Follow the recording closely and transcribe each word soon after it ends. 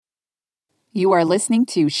You are listening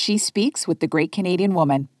to She Speaks with the Great Canadian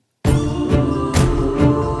Woman.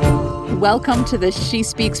 Welcome to the She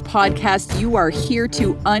Speaks podcast. You are here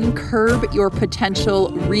to uncurb your potential,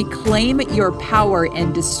 reclaim your power,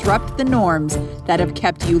 and disrupt the norms that have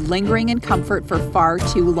kept you lingering in comfort for far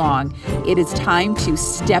too long. It is time to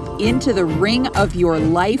step into the ring of your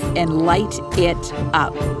life and light it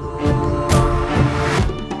up.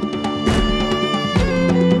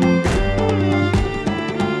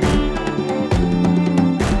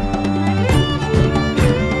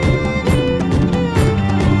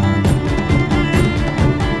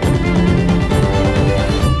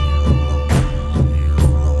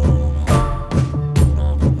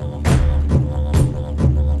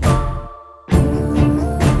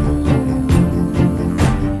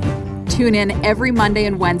 Tune in every Monday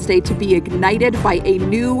and Wednesday to be ignited by a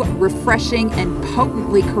new, refreshing, and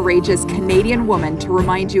potently courageous Canadian woman to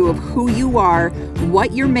remind you of who you are,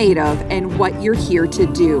 what you're made of, and what you're here to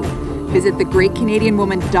do. Visit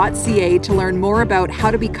thegreatcanadianwoman.ca to learn more about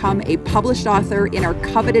how to become a published author in our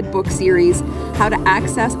coveted book series, how to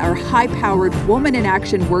access our high-powered Woman in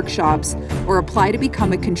Action workshops, or apply to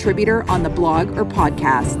become a contributor on the blog or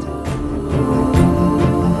podcast.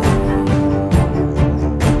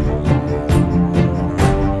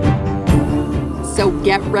 So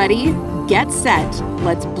get ready, get set,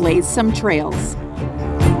 let's blaze some trails.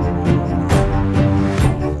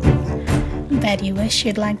 Bet you wish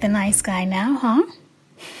you'd like the nice guy now, huh?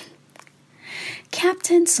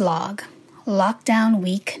 Captain's Log, Lockdown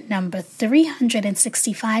Week number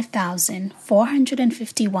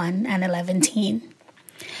 365,451 and 11.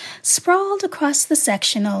 Sprawled across the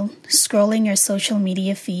sectional, scrolling your social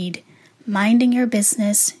media feed, minding your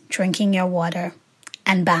business, drinking your water,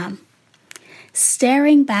 and bam.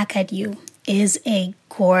 Staring back at you is a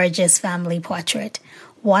gorgeous family portrait,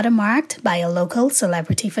 watermarked by a local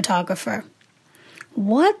celebrity photographer.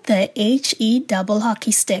 What the HE double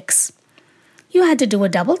hockey sticks? You had to do a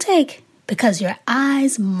double take because your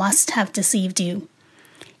eyes must have deceived you.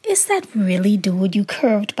 Is that really dude you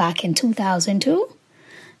curved back in 2002?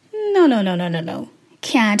 No.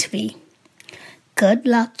 Can't be. Good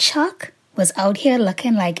luck Chuck was out here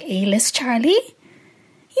looking like A-list Charlie?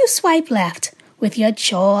 You swipe left with your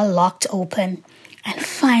jaw locked open, and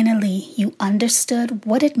finally you understood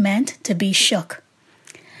what it meant to be shook.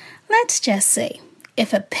 Let's just say,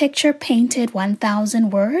 if a picture painted 1,000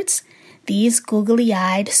 words, these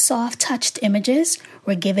googly-eyed, soft-touched images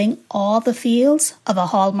were giving all the feels of a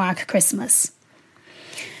Hallmark Christmas.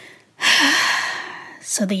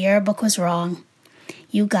 So the yearbook was wrong.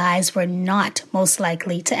 You guys were not most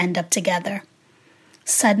likely to end up together.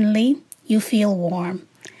 Suddenly, you feel warm.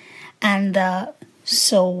 And the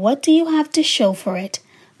 "so what do you have to show for it"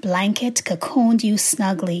 blanket cocooned you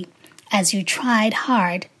snugly as you tried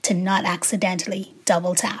hard to not accidentally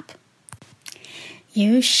double tap.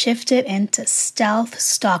 You shifted into stealth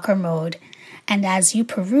stalker mode, and as you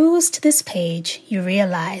perused this page, you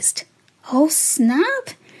realized, oh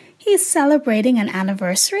snap, he's celebrating an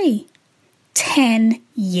anniversary. 10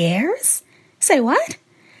 years? Say what?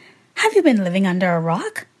 Have you been living under a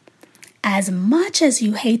rock? As much as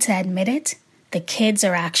you hate to admit it, the kids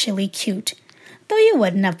are actually cute. Though you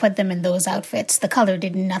wouldn't have put them in those outfits, the color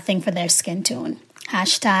did nothing for their skin tone.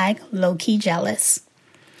 Hashtag low-key jealous.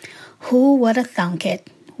 Who would have thunk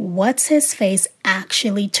it? What's his face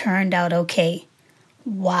actually turned out okay?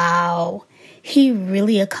 Wow, he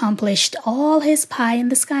really accomplished all his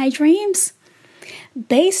pie-in-the-sky dreams?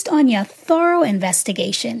 Based on your thorough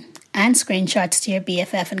investigation, and screenshots to your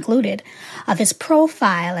BFF included, of his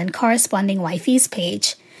profile and corresponding wifey's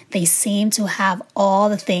page, they seem to have all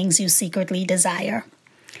the things you secretly desire.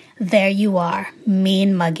 There you are,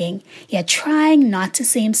 mean mugging, yet trying not to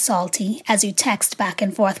seem salty as you text back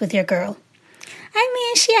and forth with your girl. I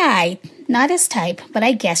mean, she aight, not his type, but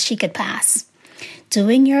I guess she could pass.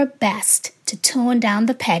 Doing your best to tone down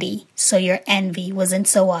the petty so your envy wasn't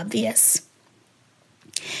so obvious.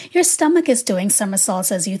 Your stomach is doing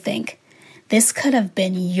somersaults as you think. This could have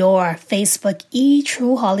been your Facebook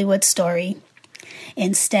True Hollywood story.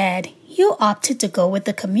 Instead, you opted to go with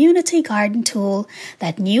the community garden tool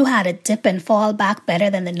that knew how to dip and fall back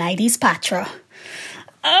better than the 90s Patra.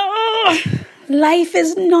 Oh, life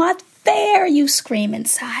is not fair, you scream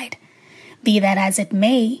inside. Be that as it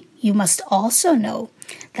may, you must also know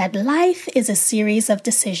that life is a series of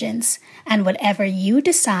decisions, and whatever you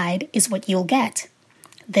decide is what you'll get.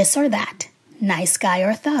 This or that, nice guy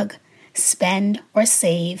or thug, spend or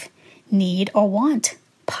save, need or want,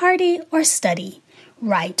 party or study,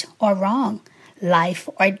 right or wrong, life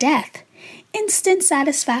or death, instant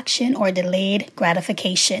satisfaction or delayed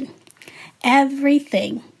gratification.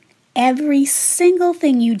 Everything every single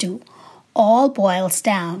thing you do all boils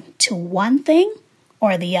down to one thing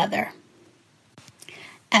or the other.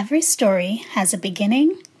 Every story has a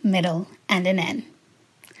beginning, middle, and an end.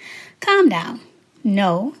 Calm down.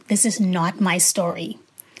 No, this is not my story,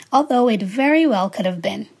 although it very well could have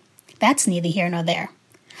been. That's neither here nor there.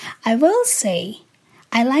 I will say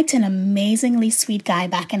I liked an amazingly sweet guy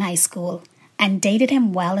back in high school and dated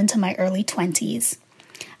him well into my early 20s.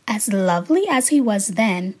 As lovely as he was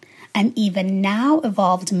then, and even now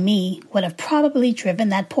evolved me would have probably driven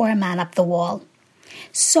that poor man up the wall.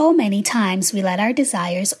 So many times we let our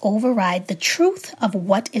desires override the truth of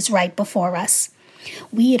what is right before us.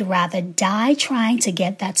 We'd rather die trying to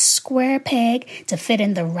get that square peg to fit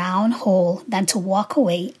in the round hole than to walk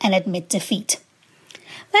away and admit defeat.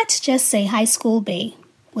 Let's just say high school bae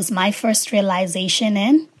was my first realization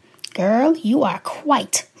in, girl, you are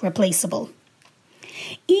quite replaceable.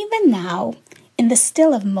 Even now, in the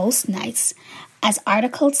still of most nights, as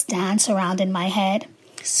articles dance around in my head,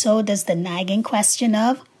 so does the nagging question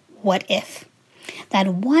of, what if? That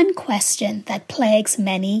one question that plagues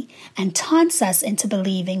many and taunts us into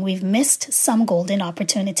believing we've missed some golden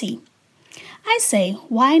opportunity. I say,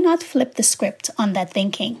 why not flip the script on that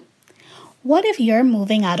thinking? What if your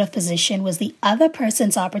moving out of position was the other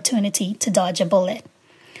person's opportunity to dodge a bullet?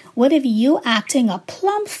 What if you acting a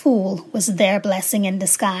plumb fool was their blessing in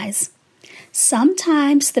disguise?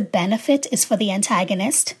 Sometimes the benefit is for the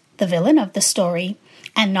antagonist, the villain of the story,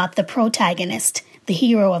 and not the protagonist, the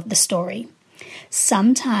hero of the story.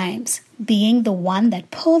 Sometimes being the one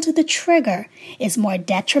that pulled the trigger is more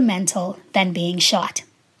detrimental than being shot.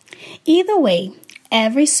 Either way,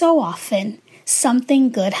 every so often, something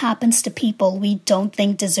good happens to people we don't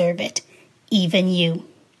think deserve it, even you.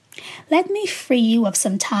 Let me free you of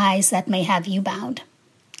some ties that may have you bound.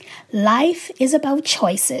 Life is about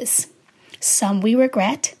choices. Some we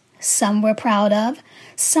regret, some we're proud of,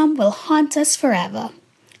 some will haunt us forever.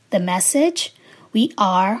 The message, we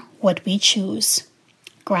are what we choose.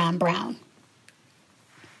 Graham Brown.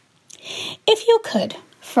 If you could,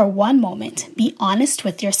 for one moment, be honest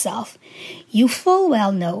with yourself, you full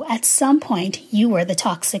well know at some point you were the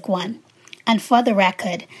toxic one. And for the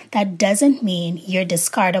record, that doesn't mean you're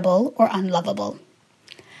discardable or unlovable.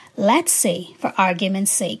 Let's say, for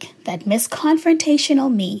argument's sake, that Miss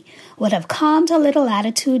Confrontational Me would have calmed a little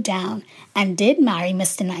attitude down and did marry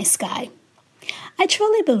Mr. Nice Guy. I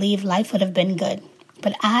truly believe life would have been good,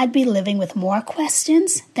 but I'd be living with more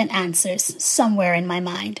questions than answers somewhere in my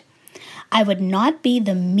mind. I would not be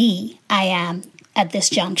the me I am at this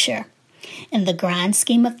juncture. In the grand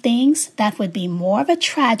scheme of things, that would be more of a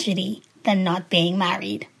tragedy than not being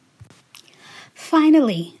married.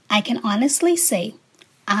 Finally, I can honestly say,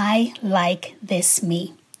 I like this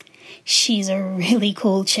me. She's a really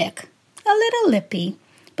cool chick. A little lippy,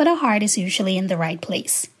 but her heart is usually in the right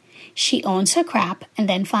place. She owns her crap and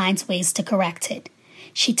then finds ways to correct it.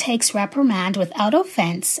 She takes reprimand without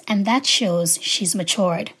offense, and that shows she's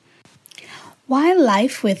matured. While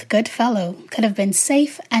life with Goodfellow could have been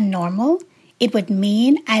safe and normal, it would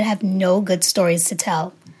mean I'd have no good stories to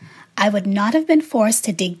tell. I would not have been forced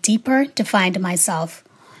to dig deeper to find myself,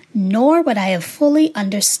 nor would I have fully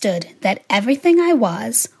understood that everything I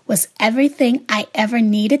was everything I ever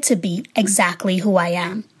needed to be exactly who I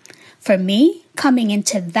am. For me, coming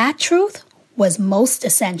into that truth was most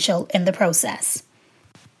essential in the process.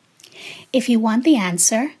 If you want the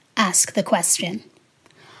answer, ask the question.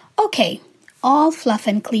 Okay, all fluff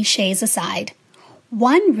and cliches aside,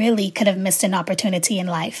 one really could have missed an opportunity in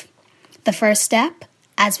life. The first step,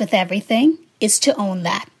 as with everything, is to own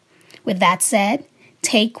that. With that said,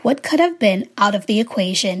 take what could have been out of the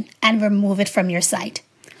equation and remove it from your sight.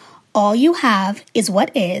 All you have is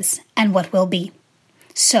what is and what will be.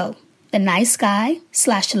 So, the nice guy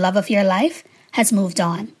 / love of your life has moved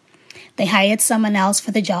on. They hired someone else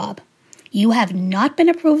for the job. You have not been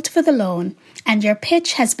approved for the loan, and your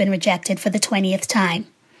pitch has been rejected for the 20th time.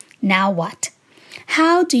 Now what?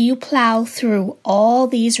 How do you plow through all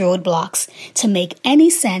these roadblocks to make any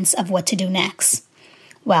sense of what to do next?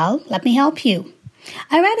 Well, let me help you.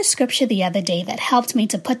 I read a scripture the other day that helped me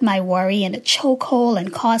to put my worry in a chokehold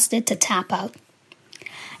and caused it to tap out.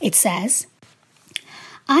 It says,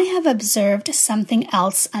 I have observed something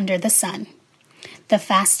else under the sun. The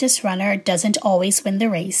fastest runner doesn't always win the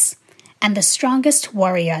race, and the strongest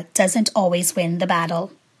warrior doesn't always win the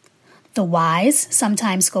battle. The wise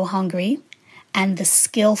sometimes go hungry, and the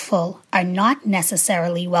skillful are not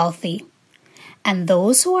necessarily wealthy. And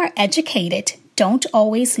those who are educated don't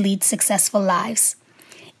always lead successful lives.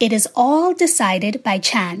 It is all decided by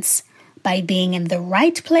chance, by being in the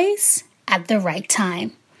right place at the right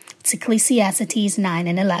time. It's Ecclesiastes 9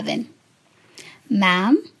 and 11.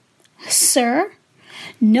 Ma'am, sir,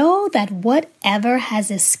 know that whatever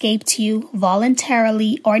has escaped you,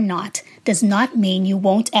 voluntarily or not, does not mean you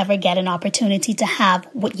won't ever get an opportunity to have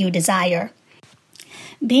what you desire.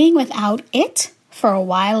 Being without it for a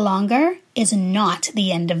while longer is not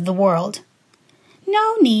the end of the world.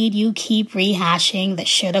 No need you keep rehashing the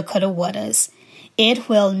shoulda, coulda, wouldas. It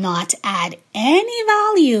will not add any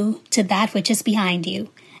value to that which is behind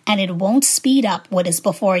you, and it won't speed up what is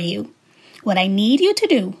before you. What I need you to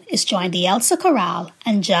do is join the Elsa Chorale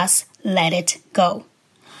and just let it go.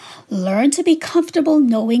 Learn to be comfortable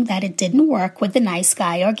knowing that it didn't work with the nice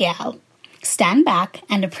guy or gal. Stand back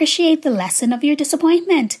and appreciate the lesson of your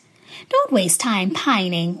disappointment. Don't waste time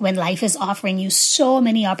pining when life is offering you so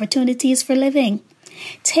many opportunities for living.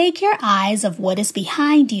 Take your eyes off what is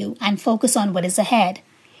behind you and focus on what is ahead.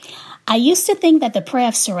 I used to think that the prayer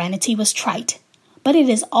of serenity was trite, but it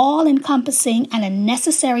is all-encompassing and a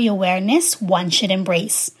necessary awareness one should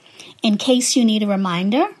embrace. In case you need a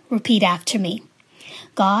reminder, repeat after me.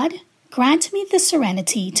 God, grant me the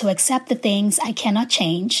serenity to accept the things I cannot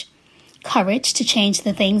change, courage to change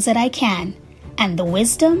the things that I can, and the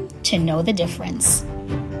wisdom to know the difference.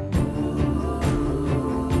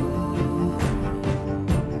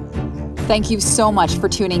 Thank you so much for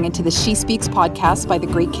tuning into the She Speaks podcast by The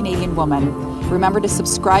Great Canadian Woman. Remember to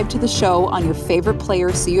subscribe to the show on your favorite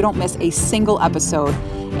player so you don't miss a single episode.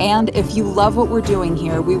 And if you love what we're doing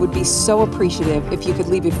here, we would be so appreciative if you could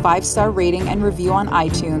leave a 5-star rating and review on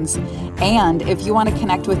iTunes. And if you want to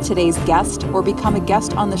connect with today's guest or become a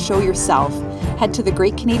guest on the show yourself, head to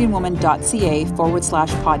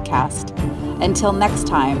thegreatcanadianwoman.ca/podcast. Until next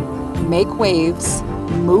time, make waves,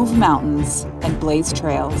 move mountains, and blaze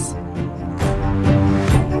trails.